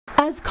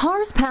As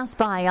cars pass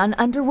by on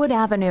Underwood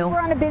Avenue, We're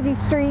on a busy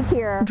street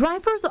here.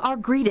 drivers are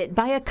greeted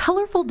by a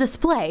colorful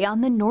display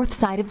on the north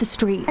side of the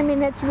street. I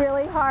mean, it's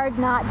really hard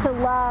not to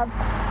love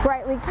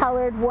brightly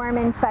colored, warm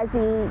and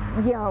fuzzy,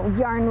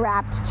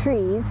 yarn-wrapped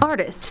trees.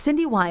 Artist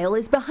Cindy Weil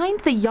is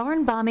behind the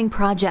Yarn Bombing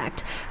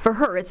Project. For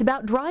her, it's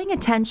about drawing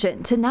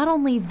attention to not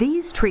only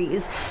these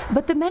trees,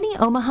 but the many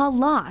Omaha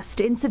lost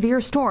in severe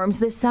storms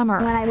this summer.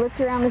 When I looked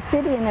around the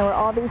city and there were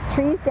all these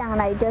trees down,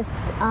 I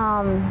just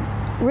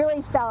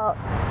really felt,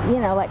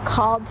 like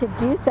called to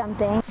do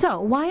something.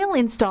 So Weil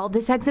installed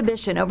this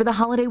exhibition over the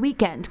holiday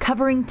weekend,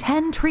 covering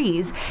 10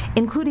 trees,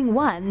 including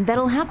one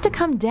that'll have to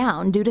come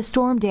down due to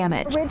storm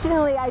damage.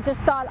 Originally, I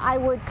just thought I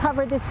would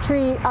cover this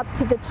tree up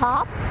to the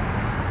top,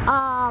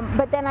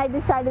 but then I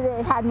decided that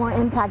it had more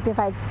impact if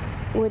I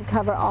would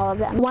cover all of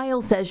them.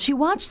 Weil says she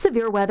watched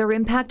severe weather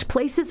impact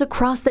places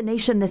across the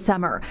nation this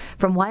summer,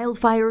 from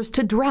wildfires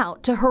to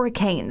drought to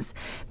hurricanes.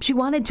 She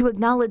wanted to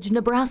acknowledge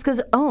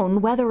Nebraska's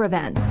own weather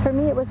events. For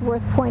me, it was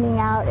worth pointing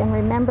out and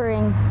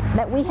remembering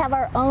that we have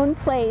our own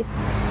place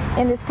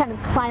in this kind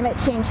of climate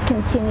change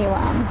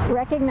continuum,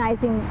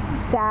 recognizing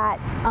that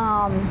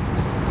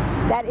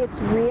that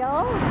it's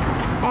real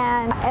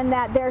and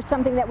that there's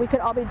something that we could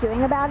all be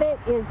doing about it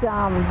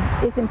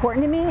is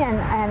important to me,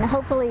 and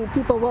hopefully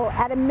people will,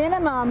 at a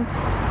minimum,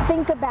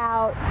 think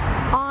about,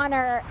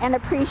 honor, and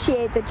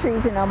appreciate the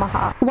trees in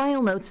Omaha.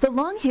 Weil notes the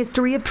long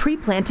history of tree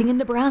planting in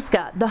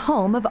Nebraska, the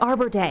home of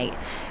Arbor Day.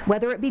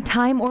 Whether it be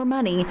time or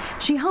money,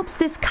 she hopes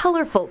this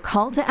colorful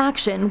call to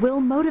action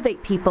will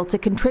motivate people to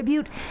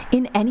contribute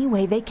in any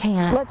way they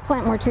can. Let's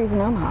plant more trees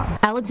in Omaha.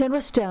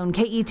 Alexandra Stone,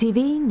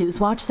 KETV,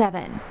 Newswatch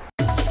 7.